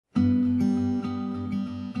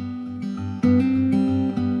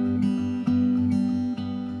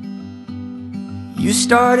You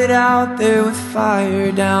started out there with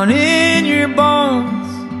fire down in your bones.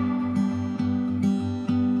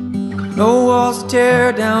 No walls to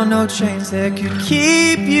tear down, no chains that could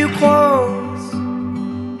keep you close.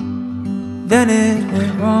 Then it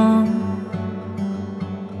went wrong.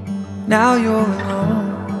 Now you're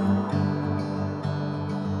alone.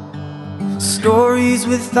 Stories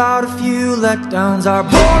without a few letdowns are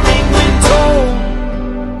boring when told.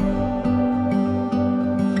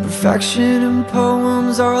 Perfection in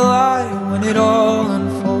poems are a lie when it all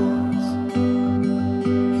unfolds.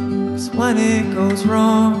 'Cause when it goes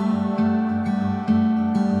wrong,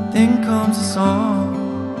 then comes a song.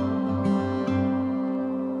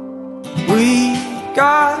 We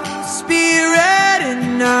got spirit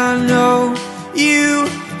and I know you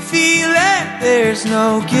feel it. There's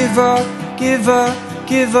no give up, give up,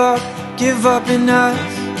 give up, give up in us.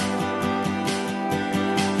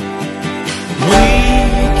 We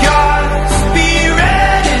got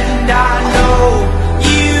spirit and I know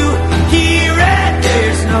you hear it.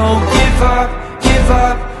 There's no give up, give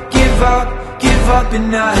up, give up, give up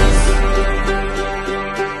in us.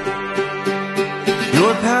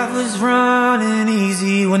 Your path was running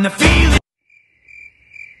easy when the feeling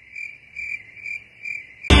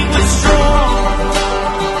was strong.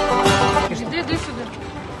 Іди сюди.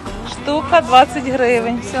 Штука 20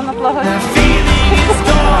 гривень. Все на благо. That feeling is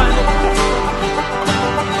gone.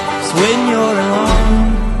 It's when you're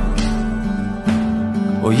alone,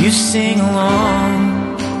 or you sing along.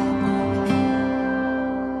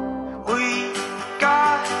 We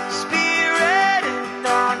got spirit and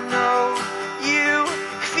I know you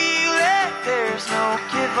feel it. There's no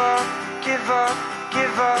give up, give up,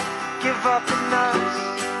 give up, give up